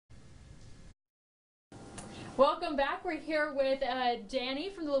Welcome back. We're here with Danny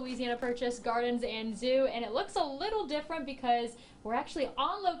from the Louisiana Purchase Gardens and Zoo, and it looks a little different because we're actually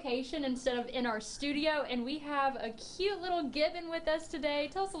on location instead of in our studio, and we have a cute little gibbon with us today.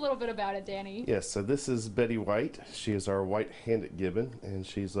 Tell us a little bit about it, Danny. Yes, so this is Betty White. She is our white-handed gibbon, and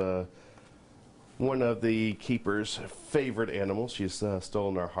she's one of the keeper's favorite animals. She's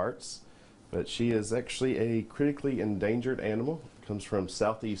stolen our hearts, but she is actually a critically endangered animal. Comes from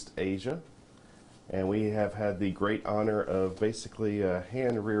Southeast Asia. And we have had the great honor of basically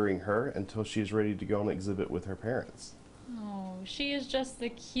hand-rearing her until she's ready to go on exhibit with her parents. Oh, she is just the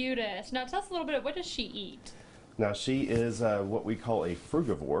cutest. Now tell us a little bit of what does she eat? Now she is what we call a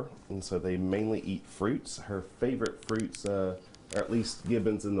frugivore, and so they mainly eat fruits. Her favorite fruits, or at least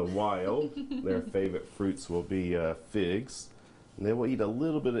gibbons in the wild, their favorite fruits will be figs. And they will eat a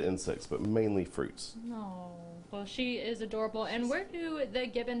little bit of insects, but mainly fruits. Oh, well, she is adorable. And where do the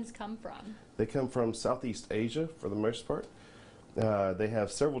gibbons come from? They come from Southeast Asia for the most part. They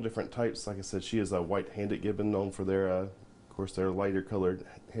have several different types. Like I said, she is a white-handed gibbon, known for their, of course, their lighter colored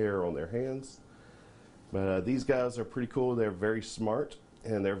hair on their hands. But these guys are pretty cool. They're very smart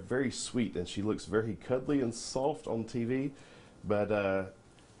and they're very sweet. And she looks very cuddly and soft on TV. But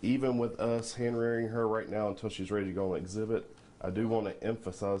even with us hand-rearing her right now until she's ready to go on exhibit, I do want to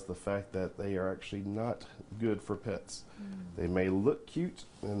emphasize the fact that they are actually not good for pets. They may look cute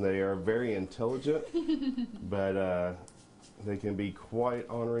and they are very intelligent, but they can be quite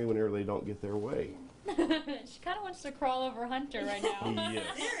ornery whenever they don't get their way. She kind of wants to crawl over Hunter right now. Yes.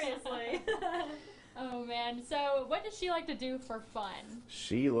 Seriously. Oh man, so what does she like to do for fun?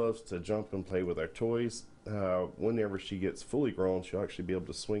 She loves to jump and play with our toys. Whenever she gets fully grown, she'll actually be able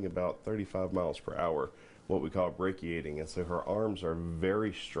to swing about 35 miles per hour, what we call brachiating, and so her arms are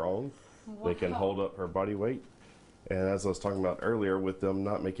very strong. Wow. They can hold up her body weight, and as I was talking about earlier, with them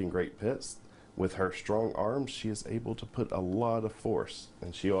not making great pets, with her strong arms she is able to put a lot of force,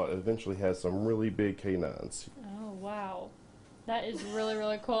 and she eventually has some really big canines. Oh wow, that is really,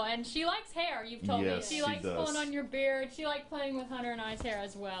 really cool. And she likes hair, you've told Yes, me. she Likes does. pulling on your beard. She likes playing with Hunter and I's hair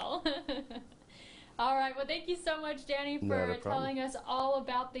as well. All right, well, thank you so much, Danny, for telling us all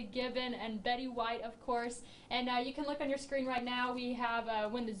about the gibbon and Betty White, of course. And you can look on your screen right now. We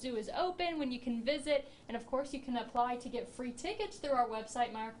have when the zoo is open, when you can visit, and of course you can apply to get free tickets through our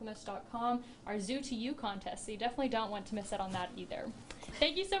website, myarclimus.com, our Zoo to You contest. So you definitely don't want to miss out on that either.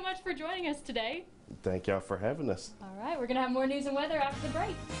 Thank you so much for joining us today. Thank y'all for having us. All right, we're going to have more news and weather after the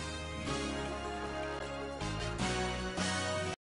break.